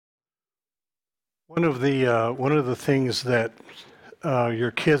One of the things that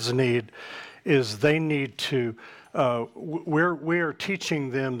your kids need is they need to. We are teaching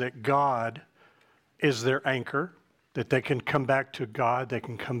them that God is their anchor, that they can come back to God, they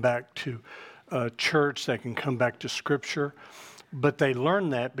can come back to church, they can come back to Scripture, but they learn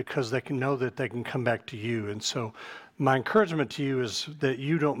that because they can know that they can come back to you. And so my encouragement to you is that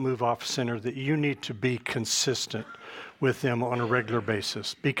you don't move off center, that you need to be consistent with them on a regular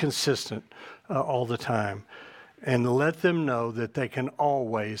basis. Be consistent all the time. And let them know that they can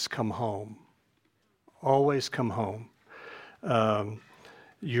always come home. Always come home.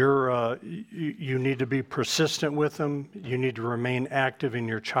 You need to be persistent with them. You need to remain active in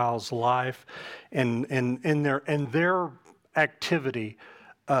your child's life, and in their activity.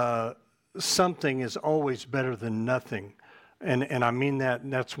 Something is always better than nothing, and I mean that.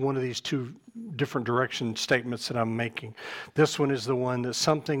 And that's one of these two different direction statements that I'm making. This one is the one that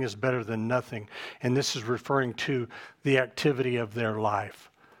something is better than nothing, and this is referring to the activity of their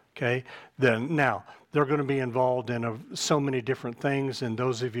life. Okay, now they're going to be involved in so many different things, and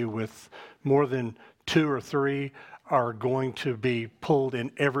those of you with more than 2 or 3 are going to be pulled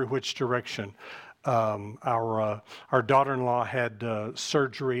in every which direction. Our daughter-in-law had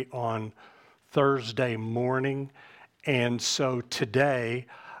surgery on Thursday morning, and so today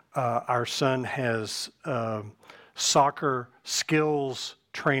our son has soccer skills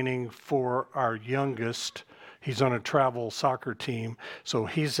training for our youngest. He's on a travel soccer team, so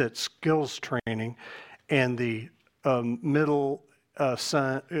he's at skills training, and the middle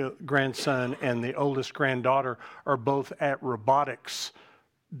grandson and the oldest granddaughter are both at robotics,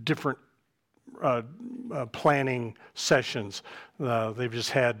 different planning sessions. They've just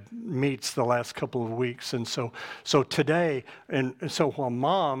had meets the last couple of weeks, and so today, and so while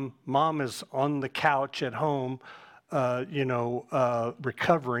mom is on the couch at home,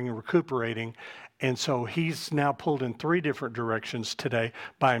 recuperating. And so he's now pulled in 3 different directions today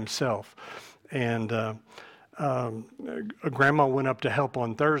by himself. And Grandma went up to help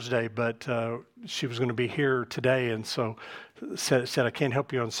on Thursday, but she was going to be here today, and so said, I can't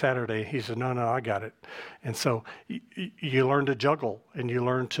help you on Saturday. He said, no, I got it. And so you learn to juggle, and you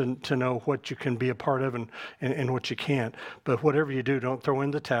learn to know what you can be a part of and what you can't. But whatever you do, don't throw in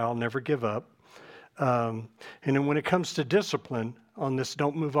the towel, never give up. And then when it comes to discipline on this,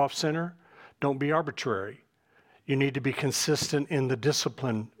 don't move off center. Don't be arbitrary. You need to be consistent in the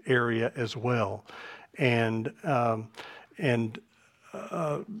discipline area as well. And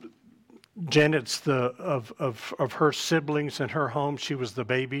Janet's of her siblings in her home, she was the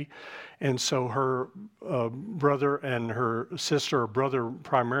baby, and so her brother and her sister, or brother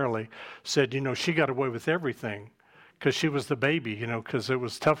primarily, said, she got away with everything, because she was the baby, because it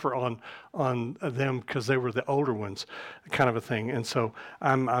was tougher on them because they were the older ones, kind of a thing. And so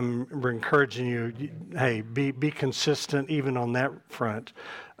I'm encouraging you, hey, be consistent even on that front.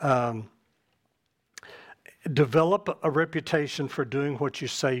 Develop a reputation for doing what you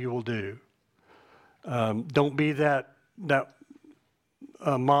say you will do. Don't be that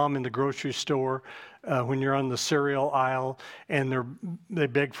mom in the grocery store when you're on the cereal aisle and they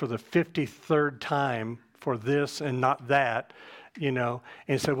beg for the 53rd time for this and not that,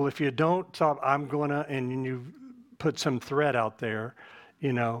 and say, well, if you don't stop, I'm gonna, and you put some threat out there,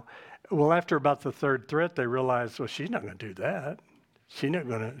 well, after about the 3rd threat, they realize, well, she's not gonna do that. She's not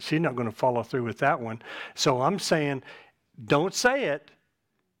gonna follow through with that one. So I'm saying, don't say it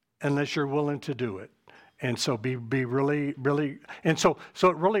unless you're willing to do it. And so be really, really, and so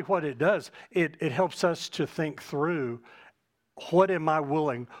really what it does, it helps us to think through, what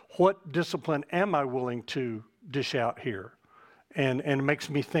discipline am I willing to dish out here? And it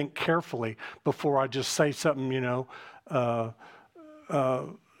makes me think carefully before I just say something, off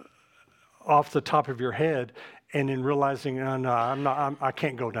the top of your head, and then realizing, no, I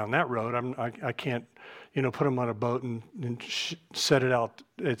can't go down that road. I can't, put them on a boat and set it out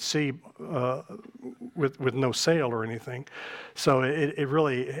at sea with no sail or anything. So it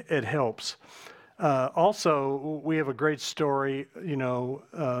really helps. Also, we have a great story,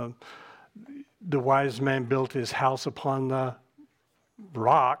 the wise man built his house upon the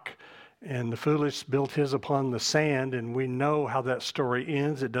rock, and the foolish built his upon the sand, and we know how that story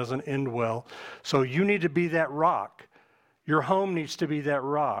ends. It doesn't end well. So you need to be that rock. Your home needs to be that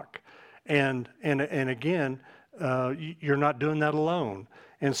rock. And again, you're not doing that alone.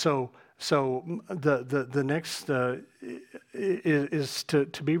 And so the next is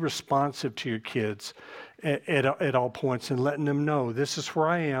to be responsive to your kids at all points, and letting them know, this is where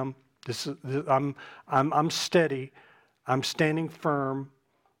I am. I'm steady. I'm standing firm,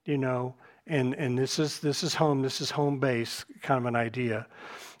 And this is home. This is home base kind of an idea.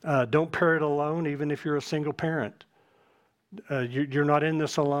 Don't parent alone, even if you're a single parent. You're not in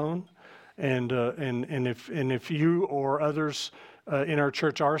this alone. And if you or others in our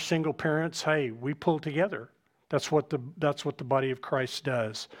church are single parents, hey, we pull together. That's what the body of Christ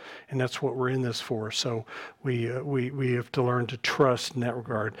does, and that's what we're in this for. So we have to learn to trust in that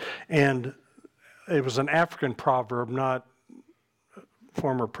regard. And it was an African proverb, not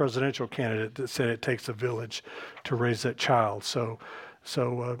former presidential candidate, that said it takes a village to raise that child. So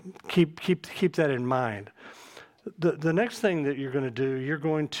keep that in mind. The next thing that you're going to do, you're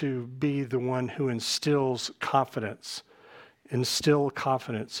going to be the one who instills confidence. Instill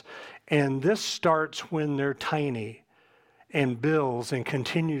confidence. And this starts when they're tiny and builds and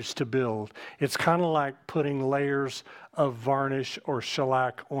continues to build. It's kind of like putting layers of varnish or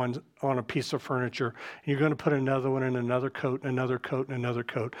shellac on a piece of furniture. And you're going to put another one and another coat and another coat and another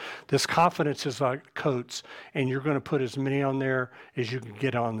coat. This confidence is like coats, and you're going to put as many on there as you can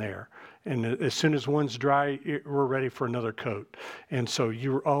get on there. And as soon as one's dry, we're ready for another coat. And so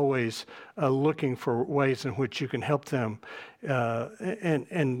you're always looking for ways in which you can help them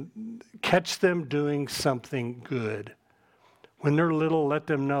and catch them doing something good. When they're little, let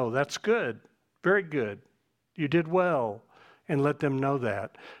them know, that's good, very good. You did well, and let them know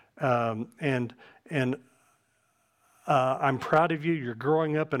that. I'm proud of you. You're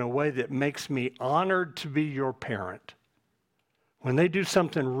growing up in a way that makes me honored to be your parent. When they do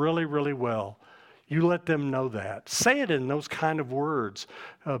something really, really well, you let them know that. Say it in those kind of words.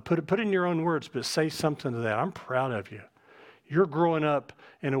 Put it in your own words, but say something to that. I'm proud of you. You're growing up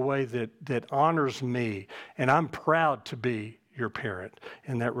in a way that honors me, and I'm proud to be your parent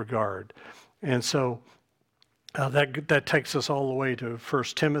in that regard. And so that takes us all the way to 1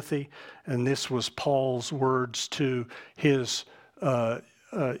 Timothy, and this was Paul's words to his young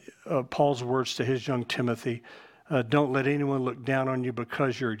Timothy. Don't let anyone look down on you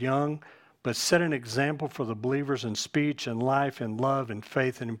because you're young, but set an example for the believers in speech and life and love and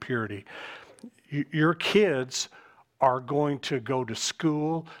faith and in purity. Your kids are going to go to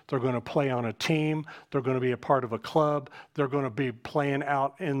school. They're going to play on a team. They're going to be a part of a club. They're going to be playing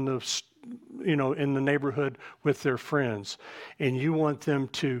out in the neighborhood with their friends. And you want them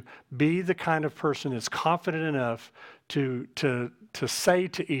to be the kind of person that's confident enough to say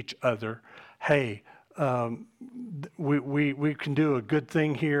to each other, hey, we can do a good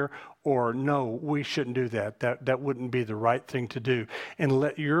thing here, or no, we shouldn't do that. That wouldn't be the right thing to do. And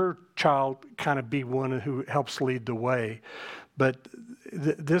let your child kind of be one who helps lead the way. But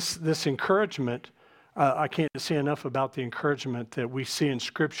this encouragement, I can't say enough about the encouragement that we see in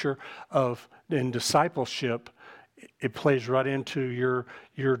Scripture in discipleship. It plays right into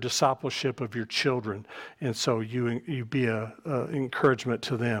your discipleship of your children, and so you be a encouragement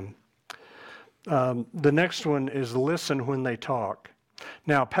to them. The next one is listen when they talk.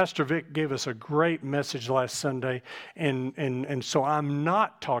 Now, Pastor Vic gave us a great message last Sunday, and so I'm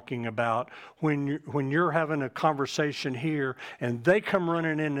not talking about when you're having a conversation here and they come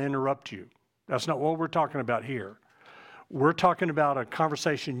running in and interrupt you. That's not what we're talking about here. We're talking about a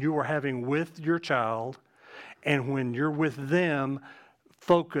conversation you are having with your child, and when you're with them,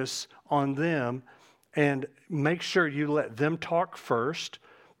 focus on them and make sure you let them talk first,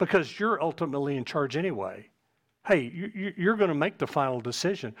 because you're ultimately in charge anyway. Hey, you're going to make the final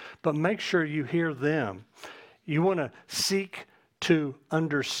decision, but make sure you hear them. You want to seek to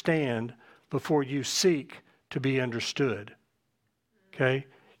understand before you seek to be understood. Okay?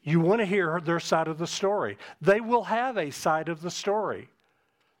 You want to hear their side of the story. They will have a side of the story.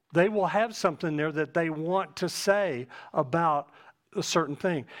 They will have something there that they want to say about a certain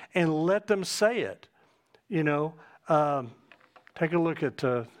thing, and let them say it. Take a look at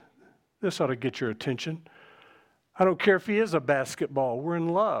this. Ought to get your attention. I don't care if he is a basketball. We're in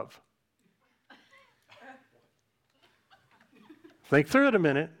love. Think through it a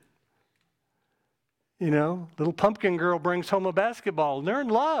minute. Little pumpkin girl brings home a basketball, and they're in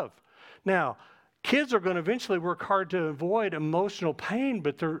love. Now, kids are going to eventually work hard to avoid emotional pain,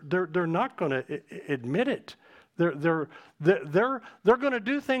 but they're not going to admit it. They're going to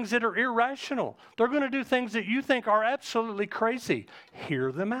do things that are irrational. They're going to do things that you think are absolutely crazy.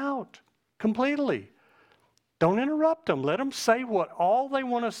 Hear them out completely. Don't interrupt them. Let them say all they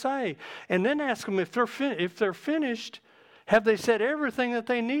want to say, and then ask them if they're finished. Have they said everything that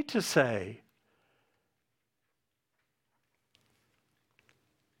they need to say?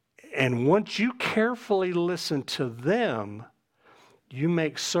 And once you carefully listen to them, you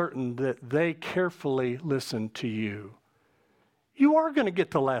make certain that they carefully listen to you. You are going to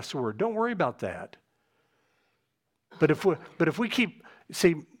get the last word. Don't worry about that. But if we keep,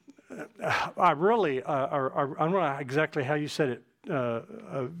 I really, I don't know exactly how you said it,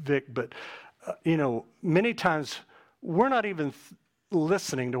 Vic, but, many times we're not even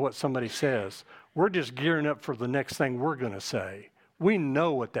listening to what somebody says. We're just gearing up for the next thing we're going to say. We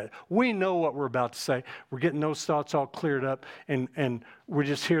know what we're about to say. We're getting those thoughts all cleared up, and we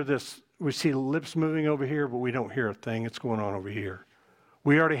just hear this. We see lips moving over here, but we don't hear a thing. It's going on over here.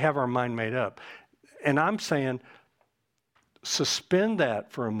 We already have our mind made up. And I'm saying, suspend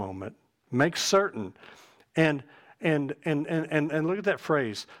that for a moment. Make certain. And look at that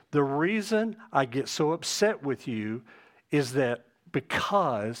phrase. The reason I get so upset with you is that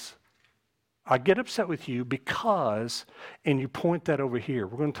because I get upset with you because, and you point that over here.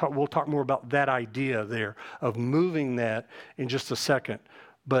 We'll talk more about that idea there of moving that in just a second.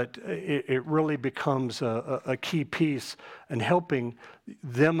 But it really becomes a key piece in helping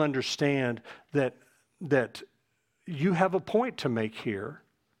them understand that you have a point to make here,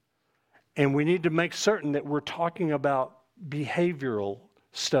 and we need to make certain that we're talking about behavioral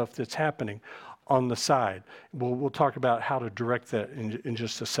stuff that's happening on the side. We'll talk about how to direct that in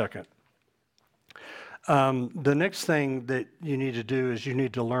just a second. The next thing that you need to do is you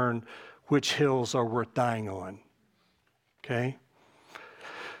need to learn which hills are worth dying on. Okay?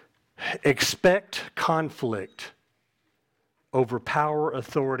 Expect conflict over power,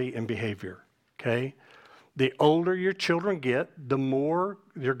 authority, and behavior. Okay? The older your children get, the more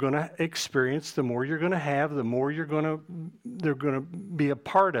you're going to experience, the more you're going to have, the more they're going to be a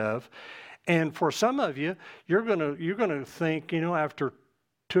part of. And for some of you, you're going to think, after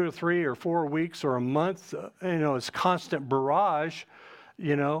 2 or 3 or 4 weeks or a month, it's constant barrage,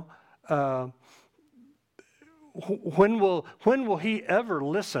 when will he ever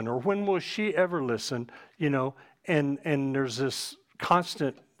listen, or when will she ever listen, and there's this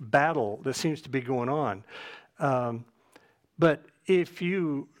constant battle that seems to be going on. But if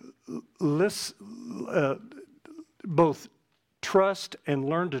you both trust and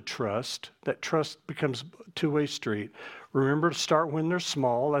learn to trust, that trust becomes a two-way street. Remember to start when they're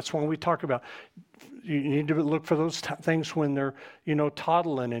small. That's when we talk about you need to look for those things when they're,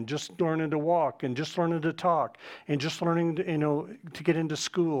 toddling and just learning to walk and just learning to talk and just learning to get into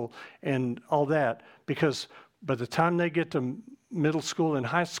school and all that. Because by the time they get to middle school and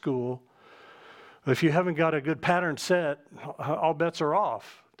high school, if you haven't got a good pattern set, all bets are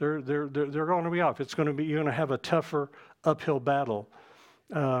off. They're going to be off. You're going to have a tougher uphill battle.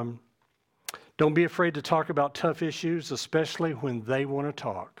 Don't be afraid to talk about tough issues, especially when they want to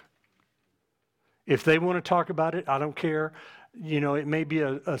talk. If they want to talk about it, I don't care. It may be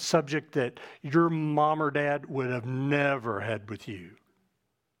a subject that your mom or dad would have never had with you.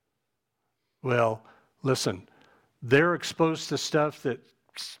 Well, listen, they're exposed to stuff that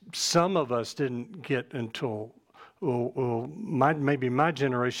some of us didn't get until, maybe my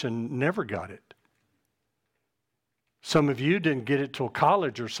generation never got it. Some of you didn't get it till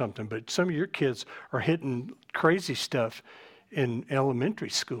college or something, but some of your kids are hitting crazy stuff in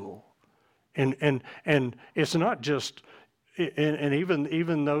elementary school. And it's not just, and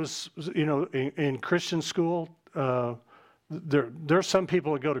even those, in Christian school, there's some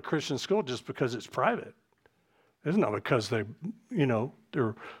people that go to Christian school just because it's private. It's not because they're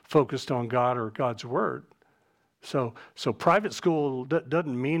focused on God or God's word. So private school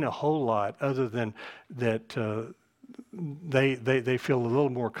doesn't mean a whole lot other than that they feel a little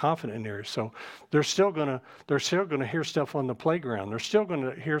more confident in there. So they're still gonna hear stuff on the playground. They're still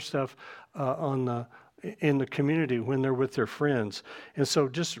gonna hear stuff in the community when they're with their friends. And so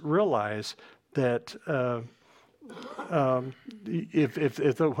just realize that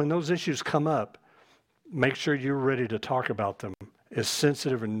when those issues come up, make sure you're ready to talk about them, as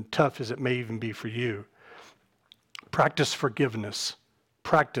sensitive and tough as it may even be for you. Practice forgiveness.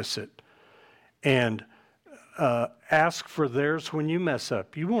 Practice it. And ask for theirs when you mess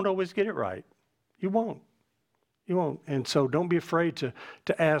up. You won't always get it right. You won't. And so don't be afraid to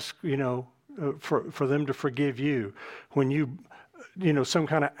ask, for them to forgive you. When you, some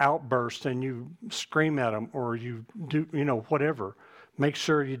kind of outburst and you scream at them or you do, whatever, make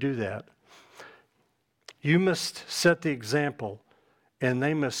sure you do that. You must set the example, and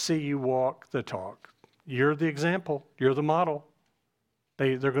they must see you walk the talk. You're the example. You're the model.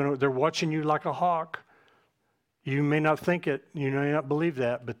 They're watching you like a hawk. You may not think it, you may not believe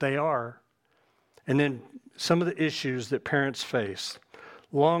that, but they are. And then some of the issues that parents face: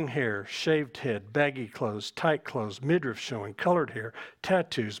 long hair, shaved head, baggy clothes, tight clothes, midriff showing, colored hair,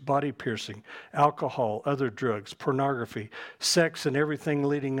 tattoos, body piercing, alcohol, other drugs, pornography, sex and everything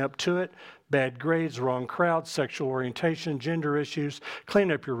leading up to it, bad grades, wrong crowd, sexual orientation, gender issues,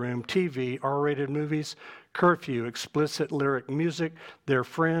 clean up your room, TV, R-rated movies, curfew, explicit lyric music, their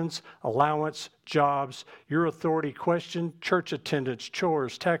friends, allowance, jobs, your authority question, church attendance,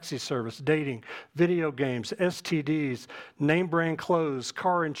 chores, taxi service, dating, video games, STDs, name brand clothes,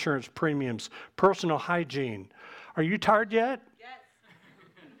 car insurance premiums, personal hygiene. Are you tired yet?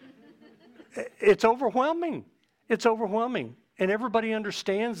 Yes. It's overwhelming. It's overwhelming. And everybody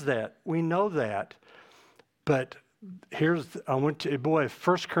understands that. We know that. But I went to, boy, if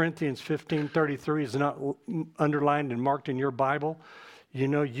 1 Corinthians 15:33 is not underlined and marked in your Bible,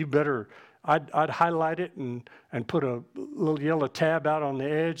 you better, I'd highlight it and put a little yellow tab out on the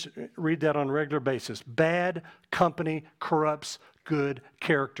edge, read that on a regular basis. Bad company corrupts good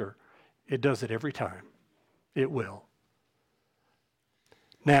character. It does it every time. It will.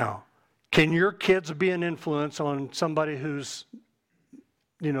 Now, can your kids be an influence on somebody who's,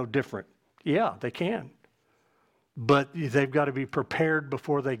 different? Yeah, they can. But they've got to be prepared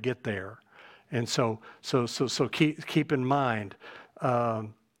before they get there. And so keep in mind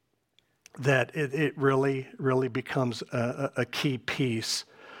that it really becomes a key piece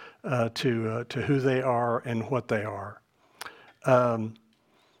to who they are and what they are.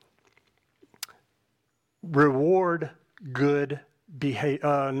 Reward good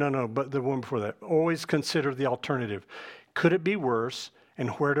behavior. But the one before that. Always consider the alternative. Could it be worse? And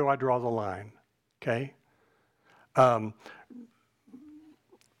where do I draw the line? Okay?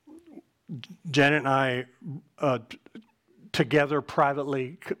 Janet and I together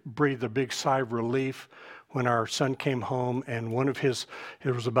privately breathed a big sigh of relief when our son came home, and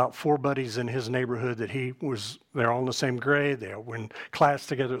there was about 4 buddies in his neighborhood they're all in the same grade, they were in class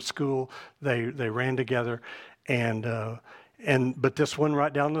together at school, they ran together, but this one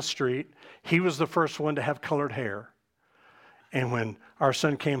right down the street, he was the first one to have colored hair. And when our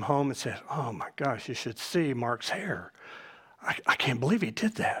son came home and said, "Oh my gosh, you should see Mark's hair. I can't believe he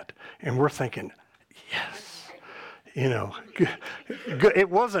did that." And we're thinking, yes, it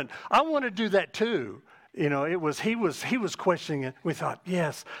wasn't, I want to do that too. It was, he was questioning it. We thought,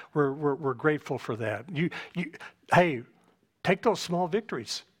 yes, we're grateful for that. Hey, take those small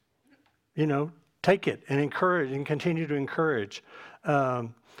victories, take it and encourage and continue to encourage.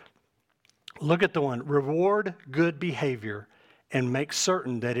 Look at the one, reward good behavior and make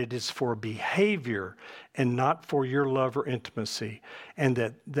certain that it is for behavior and not for your love or intimacy. And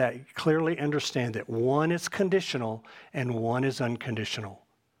that clearly understand that one is conditional and one is unconditional.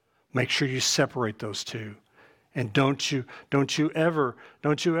 Make sure you separate those two. And don't you ever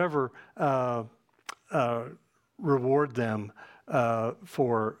reward them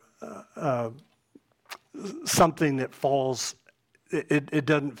for something that falls. It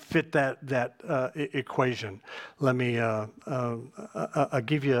doesn't fit that equation. Let me I'll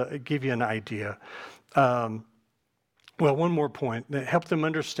give you an idea. Well, one more point. Help them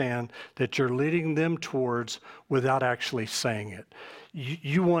understand that you're leading them towards without actually saying it.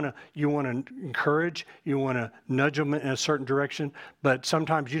 You want to encourage, you want to nudge them in a certain direction, but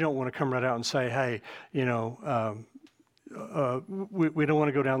sometimes you don't want to come right out and say, "Hey, we don't want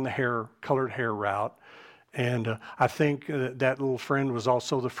to go down the colored hair route." And I think that little friend was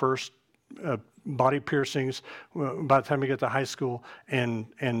also the first body piercings by the time he got to high school and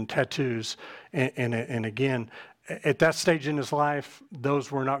tattoos. And again, at that stage in his life,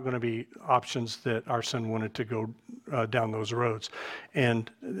 those were not going to be options that our son wanted to go down those roads. But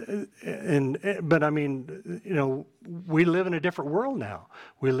I mean, we live in a different world now.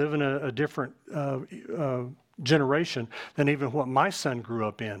 We live in a different generation than even what my son grew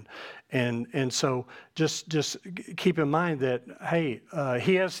up in. And so just keep in mind that, hey,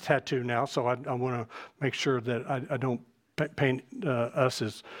 he has a tattoo now, so I want to make sure that I don't paint us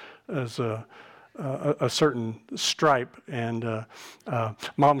as a certain stripe. And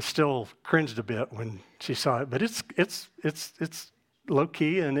Mom still cringed a bit when she saw it, but it's low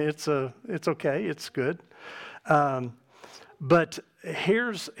key and it's okay, it's good. But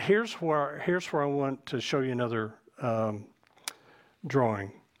here's where I want to show you another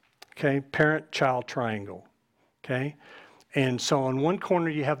drawing. Okay, parent-child triangle. Okay, and so on one corner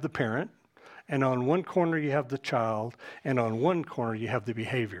you have the parent, and on one corner you have the child, and on one corner you have the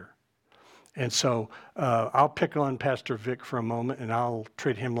behavior. And so I'll pick on Pastor Vic for a moment, and I'll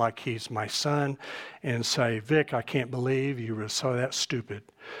treat him like he's my son, and say, "Vic, I can't believe you were so that stupid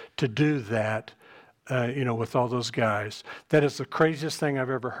to do that." With all those guys. That is the craziest thing I've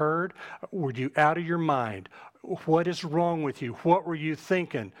ever heard. Were you out of your mind? What is wrong with you? What were you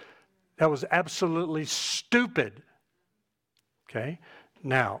thinking? That was absolutely stupid. Okay?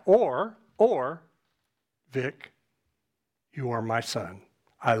 Now, or, Vic, you are my son.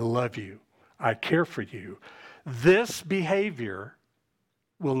 I love you. I care for you. This behavior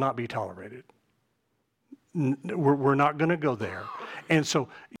will not be tolerated. We're not going to go there. And so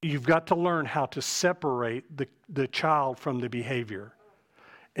you've got to learn how to separate the child from the behavior.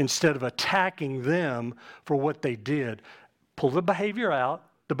 Instead of attacking them for what they did, pull the behavior out.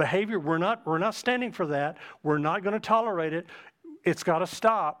 The behavior, we're not standing for that. We're not going to tolerate it. It's got to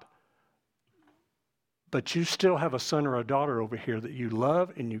stop. But you still have a son or a daughter over here that you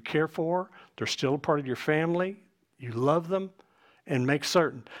love and you care for. They're still a part of your family. You love them, and make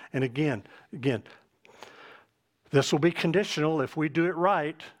certain. And again, this will be conditional. If we do it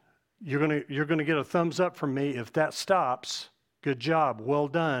right, you're gonna get a thumbs up from me. If that stops, good job, well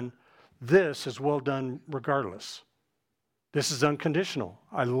done. This is well done regardless. This is unconditional.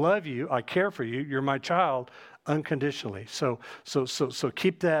 I love you. I care for you. You're my child unconditionally. So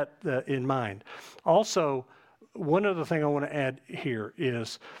keep that in mind. Also, one other thing I want to add here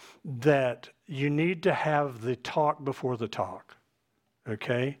is that you need to have the talk before the talk,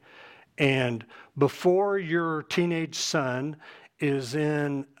 okay? And before your teenage son is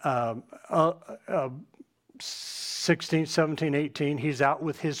in 16, 17, 18, he's out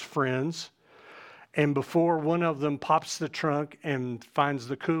with his friends. And before one of them pops the trunk and finds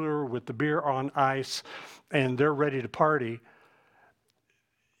the cooler with the beer on ice and they're ready to party,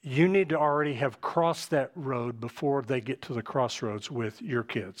 you need to already have crossed that road before they get to the crossroads with your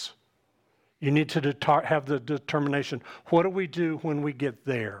kids. You need to have the determination, what do we do when we get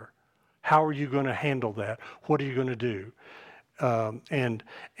there? How are you going to handle that? What are you going to do? And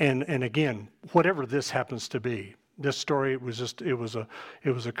again, whatever this happens to be, this story, it was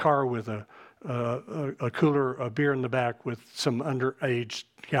a car with a cooler, a beer in the back with some underage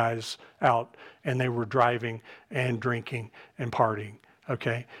guys out, and they were driving and drinking and partying.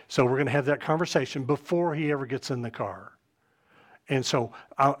 Okay, so we're going to have that conversation before he ever gets in the car. And so,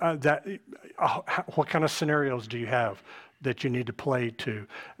 what kind of scenarios do you have that you need to play to?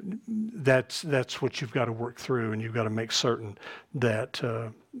 That's what you've got to work through, and you've got to make certain that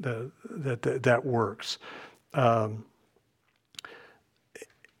that works.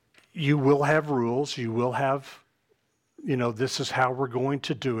 You will have rules. You will have, this is how we're going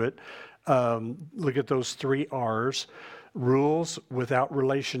to do it. Look at those 3 R's. Rules without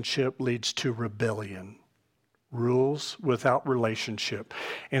relationship leads to rebellion. Rules without relationship.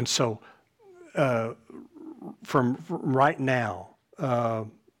 And so from right now,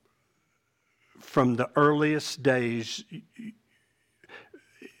 from the earliest days,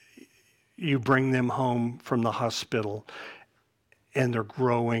 you bring them home from the hospital, and they're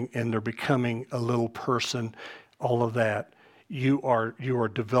growing and they're becoming a little person, all of that. You are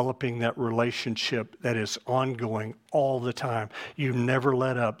developing that relationship that is ongoing all the time. You never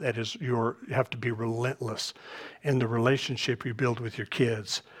let up. That is, you have to be relentless in the relationship you build with your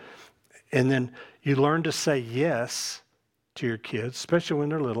kids. And then you learn to say yes to your kids, especially when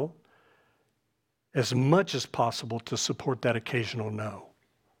they're little, as much as possible to support that occasional no.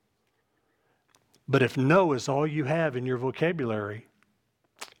 But if no is all you have in your vocabulary,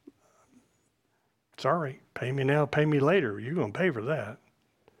 sorry, pay me now, pay me later. You're going to pay for that.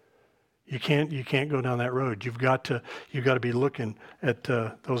 You can't go down that road. You've got to be looking at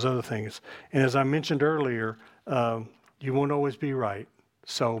those other things. And as I mentioned earlier, you won't always be right.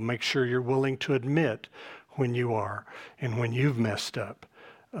 So make sure you're willing to admit when you are and when you've messed up.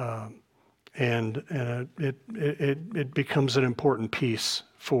 And it becomes an important piece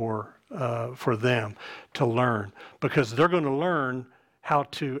for them to learn, because they're going to learn how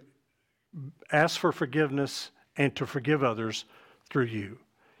to ask for forgiveness and to forgive others through you.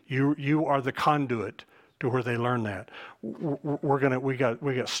 You are the conduit to where they learn that. We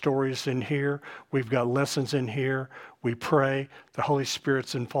got stories in here. We've got lessons in here. We pray. The Holy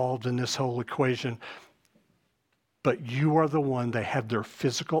Spirit's involved in this whole equation. But you are the one they have their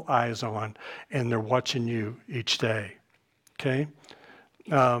physical eyes on, and they're watching you each day. Okay?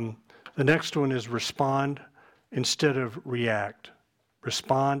 The next one is respond instead of react.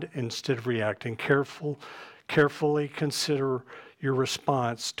 Respond instead of reacting. Carefully consider your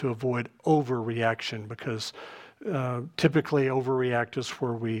response to avoid overreaction, because typically overreact is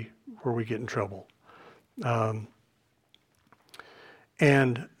where we get in trouble.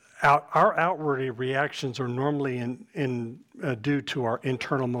 And our outward reactions are normally due to our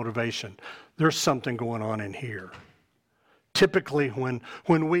internal motivation. There's something going on in here. Typically, when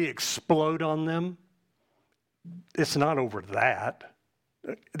we explode on them, it's not over that.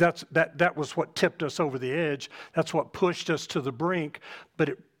 That was what tipped us over the edge. That's what pushed us to the brink. But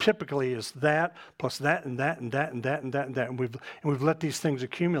it typically is that plus that and that and that and that and that and that, and we've let these things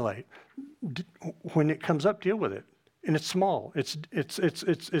accumulate. When it comes up, deal with it. And it's small. It's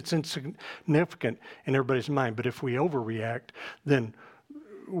insignificant in everybody's mind. But if we overreact, then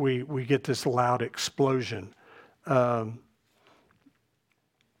we get this loud explosion. You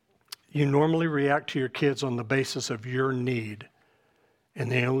normally react to your kids on the basis of your need. And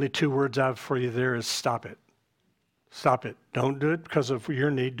the only two words I have for you there is stop it. Stop it. Don't do it because of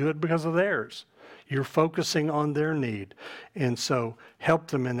your need. Do it because of theirs. You're focusing on their need. And so help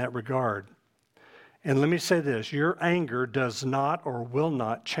them in that regard. And let me say this. Your anger does not or will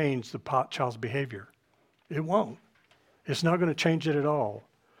not change the child's behavior. It won't. It's not going to change it at all.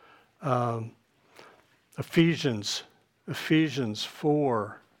 Ephesians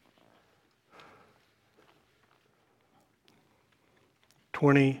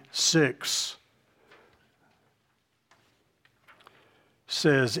 4:26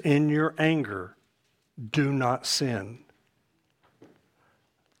 says, in your anger, do not sin.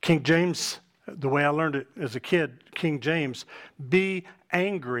 King James, the way I learned it as a kid, King James, be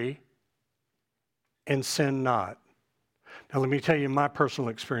angry and sin not. Now let me tell you my personal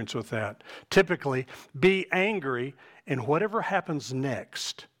experience with that. Typically, be angry and whatever happens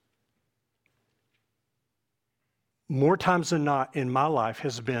next, more times than not in my life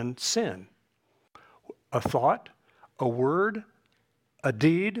has been sin. A thought, a word, a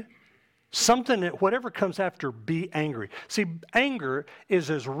deed, something that whatever comes after, be angry. See, anger is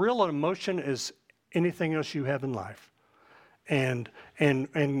as real an emotion as anything else you have in life. And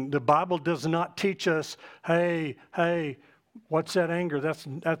the Bible does not teach us, hey, what's that anger? That's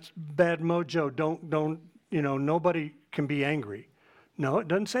bad mojo. Don't nobody can be angry. No, it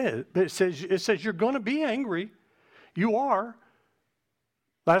doesn't say it. It says you're going to be angry. You are.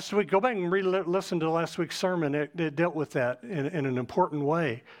 Last week, go back and listen to last week's sermon. It dealt with that in an important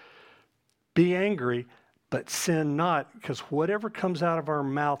way. Be angry, but sin not, because whatever comes out of our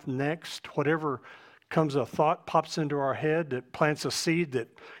mouth next, whatever a thought pops into our head that plants a seed that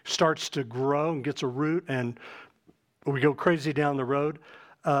starts to grow and gets a root, and we go crazy down the road.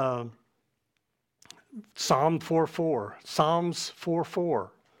 Psalms 4:4.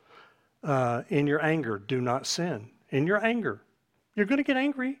 In your anger, do not sin. In your anger. You're going to get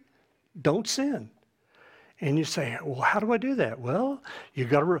angry. Don't sin. And you say, well, how do I do that? Well, you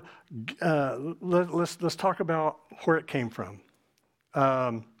got to, let's talk about where it came from.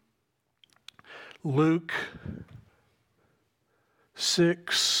 Luke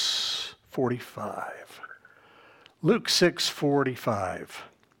 6:45. Luke 6:45.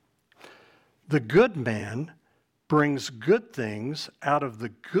 The good man brings good things out of the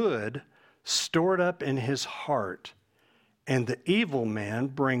good stored up in his heart, and the evil man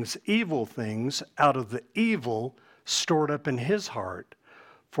brings evil things out of the evil stored up in his heart.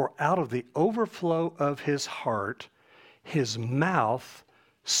 For out of the overflow of his heart, his mouth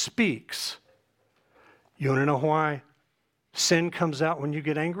speaks. You want to know why sin comes out when you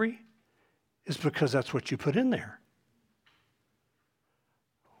get angry? It's because that's what you put in there.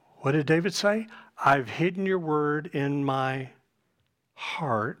 What did David say? I've hidden your word in my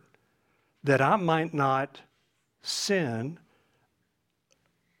heart that I might not sin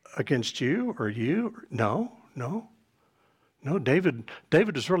against you or you. No. David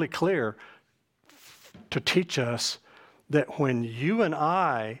is really clear to teach us that when you and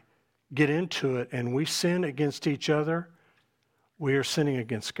I get into it and we sin against each other, we are sinning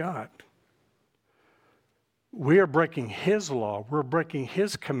against God. We are breaking his law. We're breaking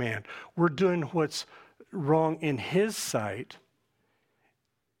his command. We're doing what's wrong in his sight,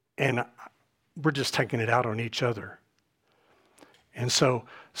 and we're just taking it out on each other. And so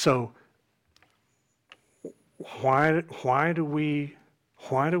why do we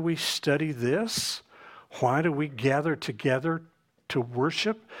study this? Why do we gather together to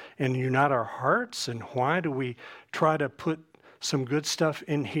worship and unite our hearts? And why do we try to put some good stuff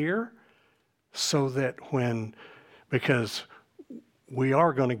in here? So that because we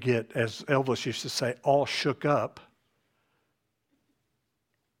are going to get, as Elvis used to say, all shook up.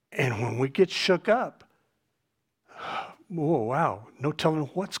 And when we get shook up, whoa, wow, no telling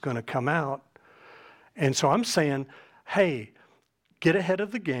what's going to come out. And so I'm saying, hey, get ahead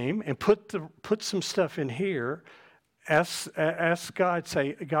of the game and put some stuff in here. Ask God,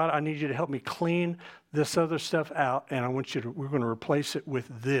 say, God, I need you to help me clean this other stuff out, and we're going to replace it with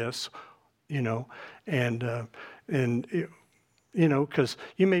this. Because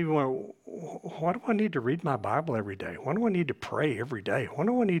you may want, why do I need to read my Bible every day? Why do I need to pray every day? Why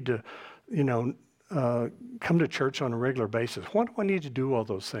do I need to, come to church on a regular basis? Why do I need to do all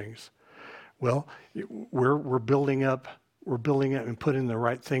those things? Well, we're building up and putting the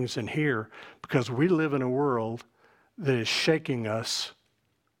right things in here because we live in a world that is shaking us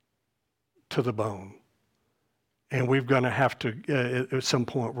to the bone. And we're going to have to, at some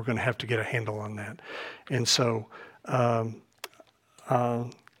point, we're going to have to get a handle on that. And so I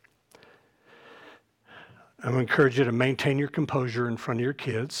encourage you to maintain your composure in front of your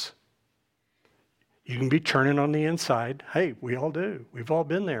kids. You can be churning on the inside. Hey, we all do. We've all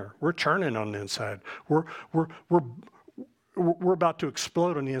been there. We're churning on the inside. We're about to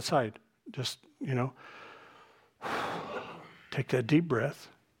explode on the inside. Just, take that deep breath.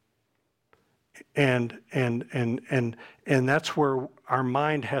 And that's where our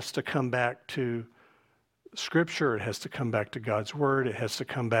mind has to come back to Scripture. It has to come back to God's Word. It has to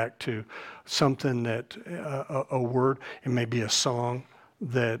come back to something that, a word. It may be a song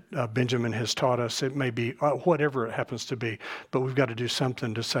that Benjamin has taught us. It may be whatever it happens to be. But we've got to do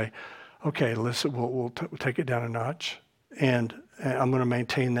something to say, okay, listen, we'll take it down a notch. And I'm going to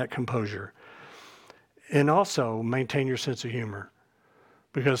maintain that composure. And also maintain your sense of humor.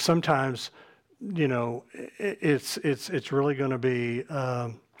 Because sometimes, it's really going to be,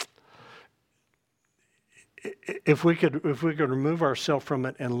 if we could remove ourselves from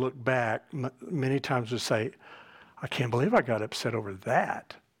it and look back, many times we say, I can't believe I got upset over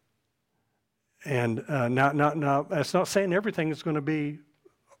that. And now, that's not saying everything is going to be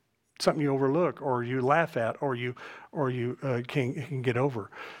something you overlook or you laugh at or you can get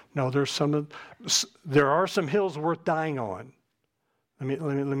over. No, there are some hills worth dying on. Let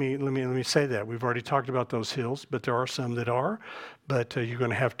me say that. We've already talked about those hills, but there are some that are. But you're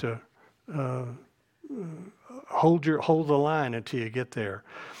going to have to hold the line until you get there.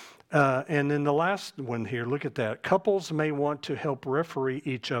 And then the last one here, look at that. Couples may want to help referee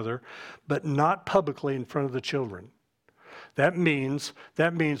each other, but not publicly in front of the children. That means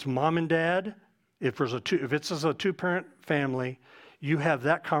mom and dad. If it's a two-parent family, you have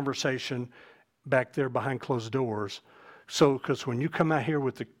that conversation back there behind closed doors. So, because when you come out here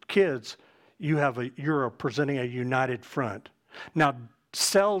with the kids, you're presenting a united front. Now,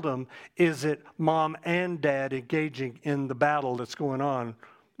 seldom is it mom and dad engaging in the battle that's going on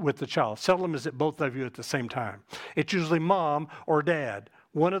with the child. Seldom is it both of you at the same time. It's usually mom or dad.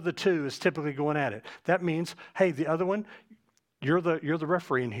 One of the two is typically going at it. That means, hey, the other one, you're the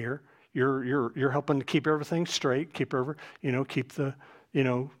referee in here. You're helping to keep everything straight. Keep the, you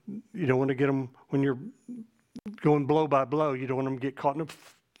don't want to get them when you're going blow by blow. You don't want them to get caught in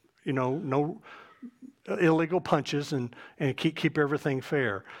no illegal punches and keep everything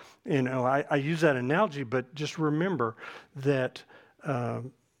fair. I use that analogy, but just remember that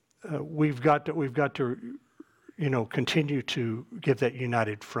we've got to continue to give that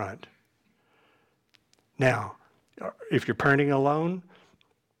united front. Now, if you're parenting alone,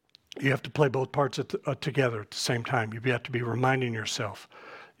 you have to play both parts together at the same time. You have to be reminding yourself,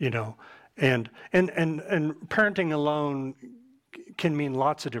 and parenting alone can mean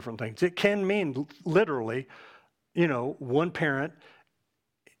lots of different things. It can mean literally, one parent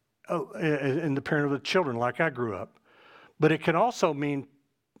and the parent of the children, like I grew up. But it can also mean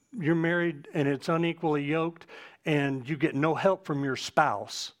you're married and it's unequally yoked, and you get no help from your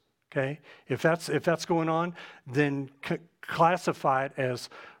spouse. Okay, if that's going on, then classify it as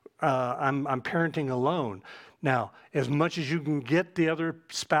I'm parenting alone. Now, as much as you can get the other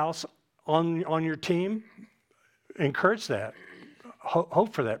spouse on your team, encourage that,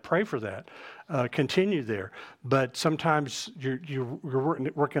 hope for that, pray for that, continue there. But sometimes you're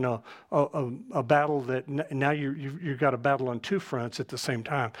working a battle that now you've got a battle on two fronts at the same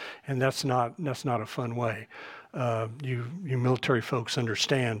time, and that's not a fun way. You military folks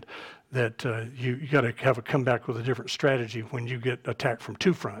understand that you got to have a comeback with a different strategy when you get attacked from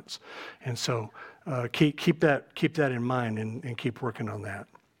two fronts, and so keep that in mind and keep working on that.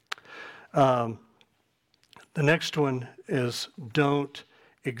 The next one is don't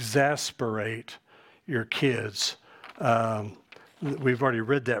exasperate your kids. We've already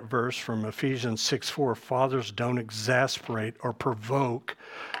read that verse from Ephesians 6:4. Fathers, don't exasperate or provoke.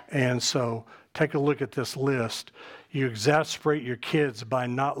 And so take a look at this list. You exasperate your kids by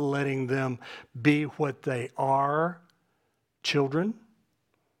not letting them be what they are, children,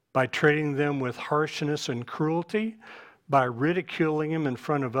 by treating them with harshness and cruelty, by ridiculing them in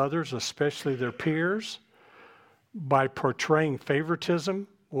front of others, especially their peers, by portraying favoritism.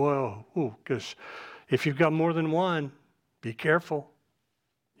 Whoa, because if you've got more than one, be careful.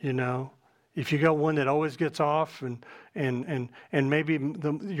 If you got one that always gets off, and maybe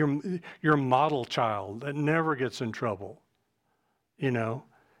your model child that never gets in trouble, and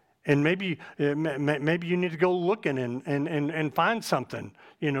maybe you need to go looking and find something,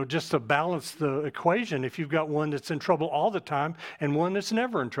 just to balance the equation. If you've got one that's in trouble all the time and one that's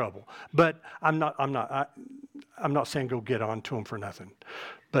never in trouble, but I'm not saying go get on to them for nothing,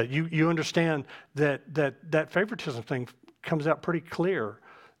 but you understand that favoritism thing comes out pretty clear.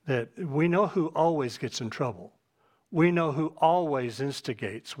 That we know who always gets in trouble. We know who always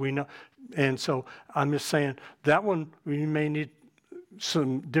instigates. We know, and so I'm just saying that one we may need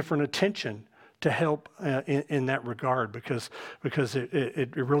some different attention to help in that regard, because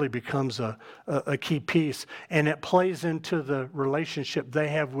it really becomes a key piece, and it plays into the relationship they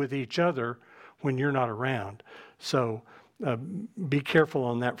have with each other when you're not around. So be careful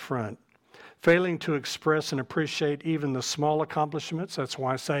on that front. Failing to express and appreciate even the small accomplishments. That's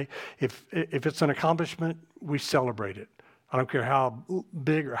why I say if it's an accomplishment, we celebrate it. I don't care how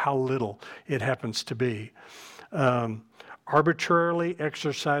big or how little it happens to be. Arbitrarily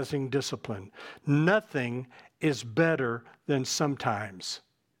exercising discipline. Nothing is better than sometimes.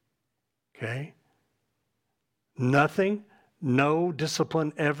 Okay? Nothing, no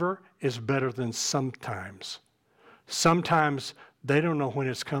discipline ever is better than sometimes. Sometimes they don't know when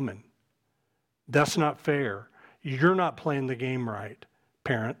it's coming. That's not fair. You're not playing the game right,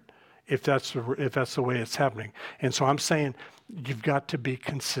 parent, if that's the way it's happening. And so I'm saying you've got to be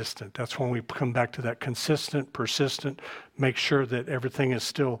consistent. That's when we come back to that consistent, persistent, make sure that everything is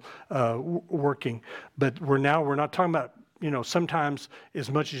still working. But we're not talking about, sometimes as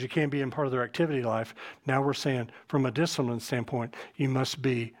much as you can be in part of their activity life. Now we're saying from a discipline standpoint, you must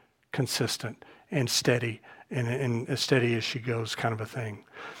be consistent and steady, and as steady as she goes kind of a thing.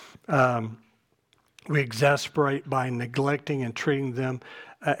 We exasperate by neglecting and treating them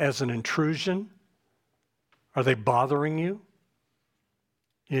as an intrusion. Are they bothering you?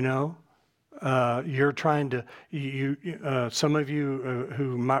 You're trying to, some of you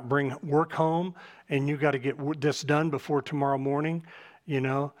who might bring work home and you got to get this done before tomorrow morning,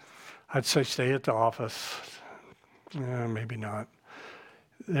 I'd say stay at the office. Maybe not.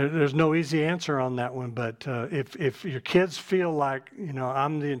 There's no easy answer on that one, but if your kids feel like,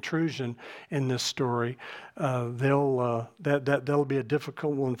 I'm the intrusion in this story, that'll be a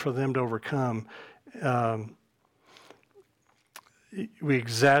difficult one for them to overcome. We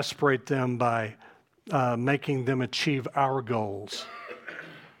exasperate them by making them achieve our goals.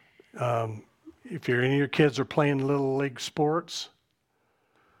 If any of your kids are playing little league sports,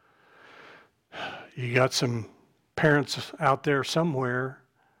 you got some parents out there somewhere,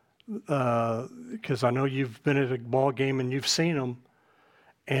 because I know you've been at a ball game and you've seen them,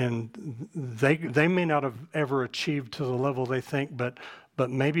 and they may not have ever achieved to the level they think, but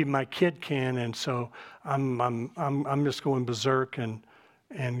maybe my kid can, and so I'm just going berserk and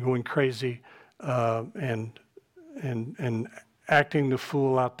going crazy and acting the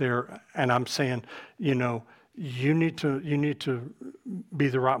fool out there, and I'm saying, you need to be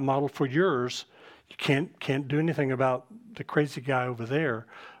the right model for yours. You can't do anything about the crazy guy over there.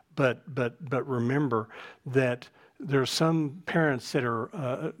 But remember that there are some parents that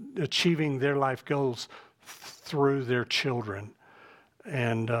are achieving their life goals through their children.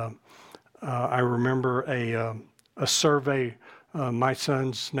 And I remember a survey. My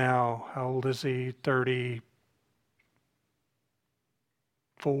son's now, how old is he?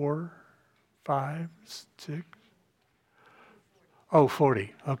 34, 5, 6? Oh,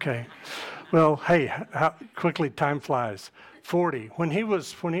 40. Okay. Well, hey, how quickly time flies. 40. When he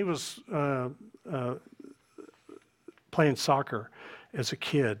was playing soccer as a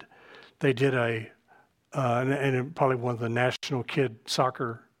kid, they did and probably one of the national kid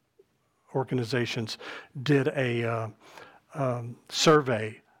soccer organizations did a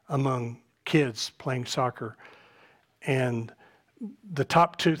survey among kids playing soccer, and the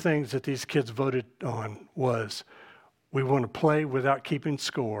top two things that these kids voted on was, we want to play without keeping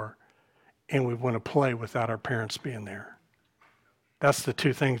score, and we want to play without our parents being there. That's the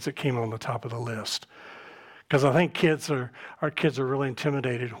two things that came on the top of the list. Because I think our kids are really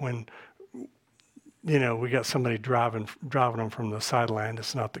intimidated when, we got somebody driving them from the sideline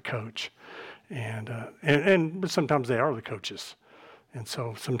that's not the coach. But sometimes they are the coaches. And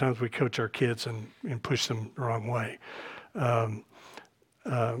so sometimes we coach our kids and push them the wrong way.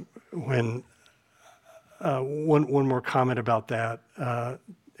 One more comment about that,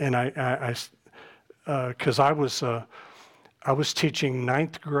 because I was teaching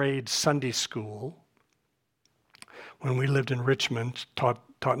 9th grade Sunday school when we lived in Richmond, taught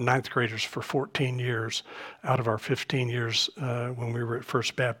 9th graders for 14 years out of our 15 years when we were at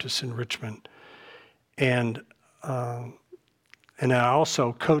First Baptist in Richmond. And I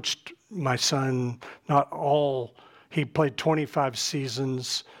also coached my son, he played 25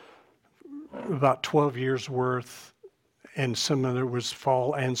 seasons, about 12 years worth, and some of it was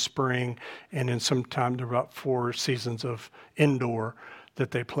fall and spring, and then sometime there were about 4 seasons of indoor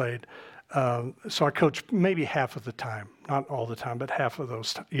that they played. So I coached maybe half of the time, not all the time, but half of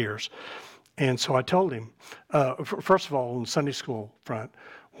those years. And so I told him, first of all, on the Sunday school front,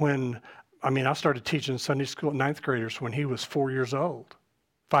 when I started teaching Sunday school ninth graders when he was 4 years old,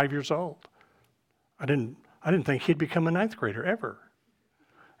 5 years old. I didn't think he'd become a ninth grader ever.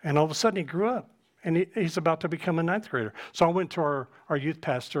 And all of a sudden he grew up, and he's about to become a ninth grader. So I went to our youth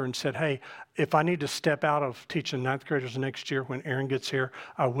pastor and said, hey, if I need to step out of teaching ninth graders next year when Aaron gets here,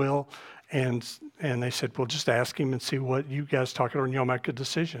 I will. And they said, well, just ask him and see what you guys talk about, and you'll make a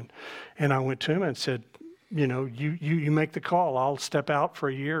decision. And I went to him and said, you make the call. I'll step out for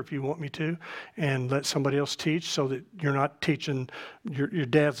a year if you want me to, and let somebody else teach, so that you're not teaching, your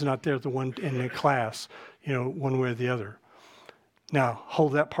dad's not there, the one in the class, one way or the other. Now,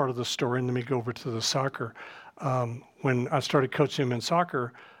 hold that part of the story, and let me go over to the soccer. When I started coaching him in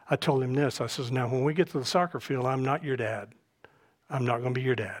soccer, I told him this. I says, now, when we get to the soccer field, I'm not your dad. I'm not going to be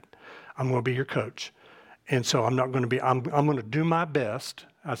your dad. I'm going to be your coach. And so I'm going to do my best.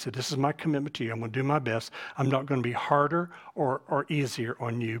 I said, this is my commitment to you. I'm going to do my best. I'm not going to be harder or easier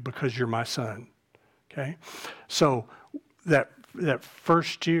on you because you're my son. Okay? So that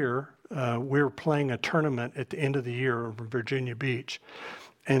first year, we were playing a tournament at the end of the year in Virginia Beach.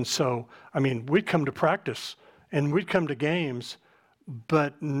 And so, we'd come to practice and we'd come to games,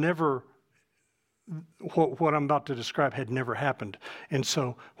 but never, what I'm about to describe had never happened. And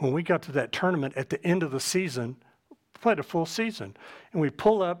so when we got to that tournament at the end of the season, played a full season, and we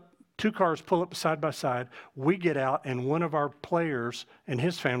pull up, 2 cars pull up side by side, we get out, and one of our players and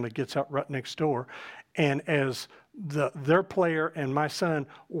his family gets out right next door. And as their player and my son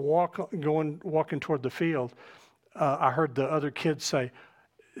walking toward the field, I heard the other kids say,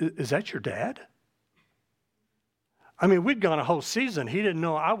 is that your dad? We'd gone a whole season. He didn't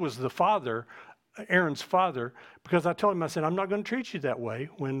know I was the father, Aaron's father, because I told him, I said, I'm not going to treat you that way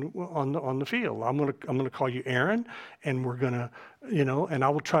when on the field. I'm going to call you Aaron, and we're going to, and I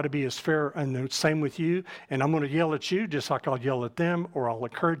will try to be as fair, and the same with you. And I'm going to yell at you just like I'll yell at them, or I'll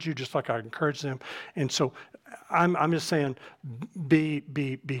encourage you just like I encourage them. And so I'm just saying, be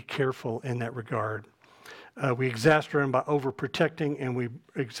careful in that regard. We exasperate them by overprotecting, and we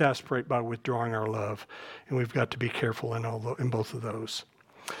exasperate by withdrawing our love. And we've got to be careful in both of those.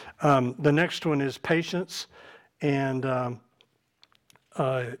 The next one is patience, and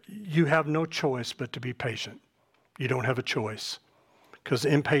you have no choice but to be patient. You don't have a choice, because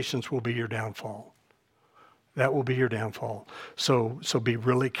impatience will be your downfall. That will be your downfall. So be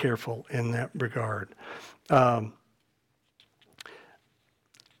really careful in that regard.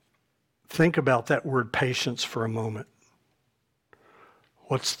 Think about that word patience for a moment.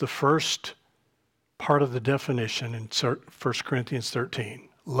 What's the first part of the definition in 1 Corinthians 13?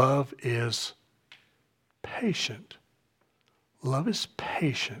 Love is patient. Love is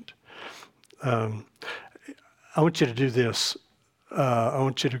patient. I want you to do this. I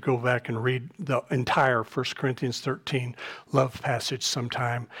want you to go back and read the entire 1 Corinthians 13 love passage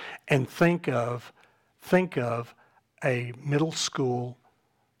sometime, and think of a middle school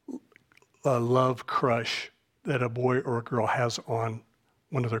love crush that a boy or a girl has on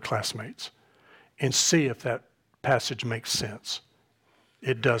one of their classmates, and see if that passage makes sense.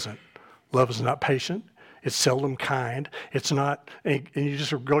 It doesn't. Love is not patient. It's seldom kind. It's not, and you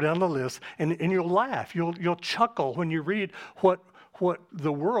just go down the list, and you'll laugh. You'll chuckle when you read what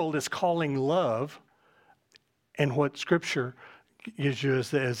the world is calling love, and what Scripture gives you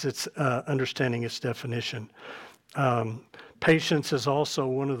as its understanding its definition. Patience is also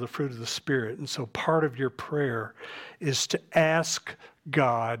one of the fruit of the Spirit, and so part of your prayer is to ask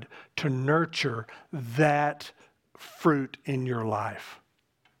God to nurture that fruit in your life.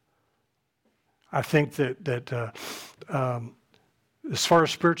 I think that as far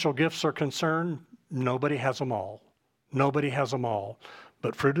as spiritual gifts are concerned, nobody has them all. Nobody has them all.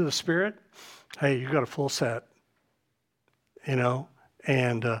 But fruit of the Spirit, hey, you got a full set. And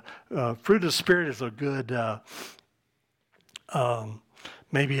fruit of the Spirit is a good,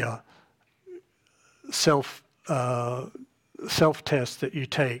 maybe a self-test that you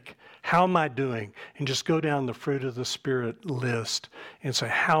take. How am I doing? And just go down the fruit of the Spirit list and say,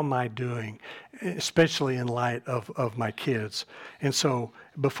 how am I doing? Especially in light of my kids. And so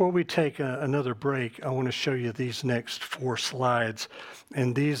before we take another break, I want to show you these next 4 slides.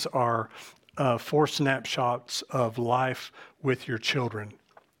 And these are 4 snapshots of life with your children.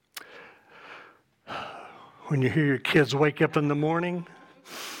 When you hear your kids wake up in the morning,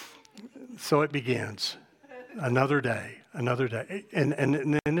 so it begins. Another day. And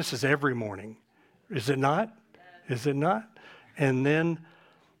this is every morning. Is it not? Is it not? And then,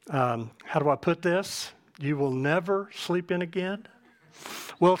 how do I put this? You will never sleep in again?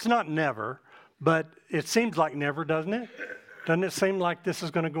 Well, it's not never, but it seems like never, doesn't it? Doesn't it seem like this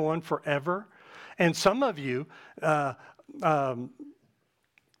is going to go on forever? And some of you,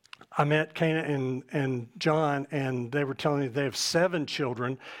 I met Kana and John, and they were telling me they have 7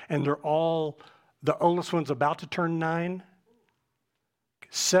 children, and they're all, the oldest one's about to turn 9,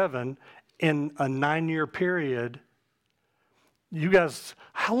 7 in a 9-year period. You guys,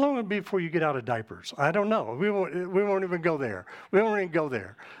 how long will it be before you get out of diapers? I don't know. We won't even go there. We won't even go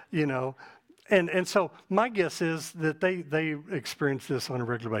there, you know. And so my guess is that they experience this on a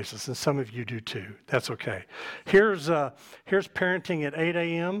regular basis, and some of you do too. That's okay. Here's parenting at 8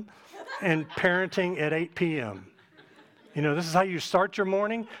 a.m. and parenting at 8 p.m. You know, this is how you start your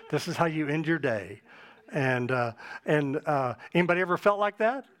morning. This is how you end your day. And anybody ever felt like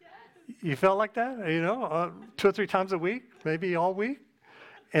that? You felt like that? You know, 2 or 3 times a week, maybe all week.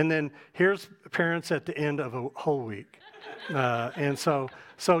 And then here's parents at the end of a whole week. And so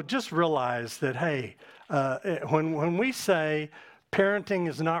just realize that, hey, when we say parenting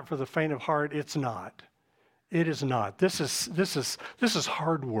is not for the faint of heart, it's not. It is not. This is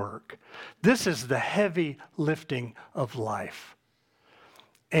hard work. This is the heavy lifting of life.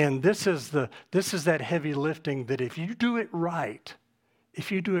 And this is that heavy lifting that if you do it right,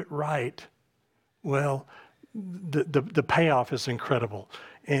 well, the payoff is incredible.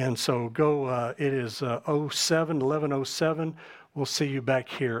 And so go, it is 11:07. We'll see you back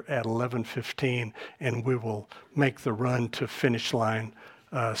here at 11:15, and we will make the run to finish line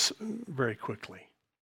very quickly.